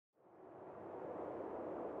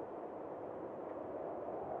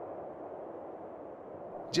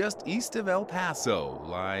Just east of El Paso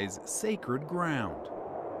lies sacred ground.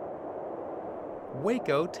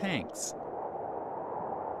 Hueco tanks.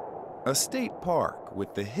 A state park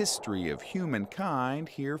with the history of humankind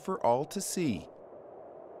here for all to see.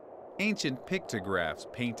 Ancient pictographs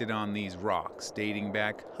painted on these rocks dating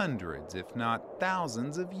back hundreds, if not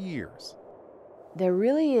thousands of years. There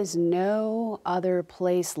really is no other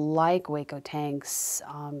place like Hueco tanks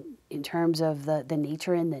in terms of the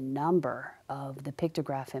nature and the number of the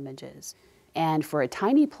pictograph images. And for a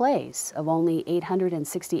tiny place of only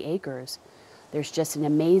 860 acres, there's just an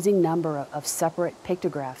amazing number of separate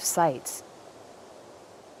pictograph sites.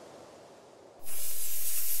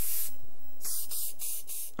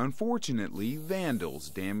 Unfortunately, vandals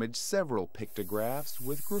damaged several pictographs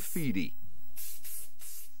with graffiti.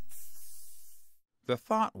 The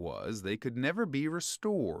thought was they could never be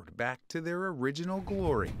restored back to their original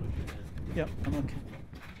glory. Yep, I'm okay.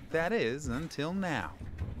 That is, until now.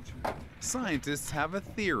 Scientists have a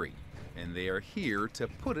theory, and they are here to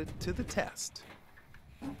put it to the test.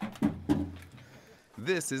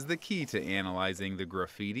 This is the key to analyzing the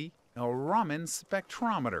graffiti, a Raman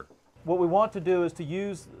spectrometer. What we want to do is to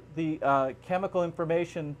use the chemical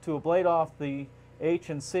information to ablate off the H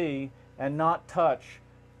and C and not touch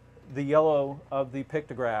the yellow of the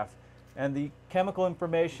pictograph. And the chemical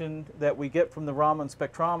information that we get from the Raman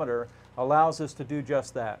spectrometer allows us to do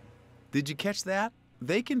just that. Did you catch that?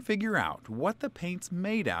 They can figure out what the paint's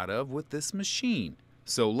made out of with this machine.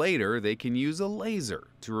 So later they can use a laser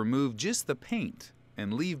to remove just the paint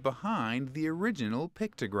and leave behind the original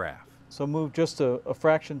pictograph. So move just a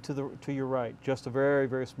fraction to your right, just a very,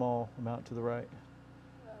 very small amount to the right.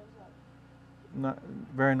 Not,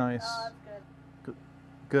 very nice. Oh, that's good.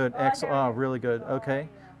 Good, Oh, excellent. there it Oh, is. really good. Oh, Okay.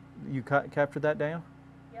 yeah. You captured that, Daniel?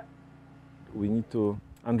 Yep. We need to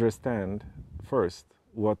understand first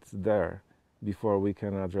what's there before we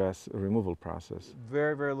can address a removal process.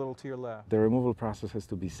 Very, very little to your left. The removal process has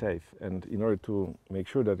to be safe, and in order to make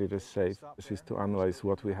sure that it is safe, this is to analyze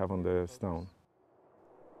what we have on the stone.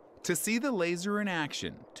 To see the laser in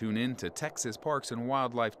action, tune in to Texas Parks and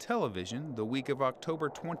Wildlife Television the week of October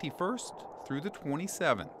 21st through the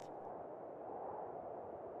 27th.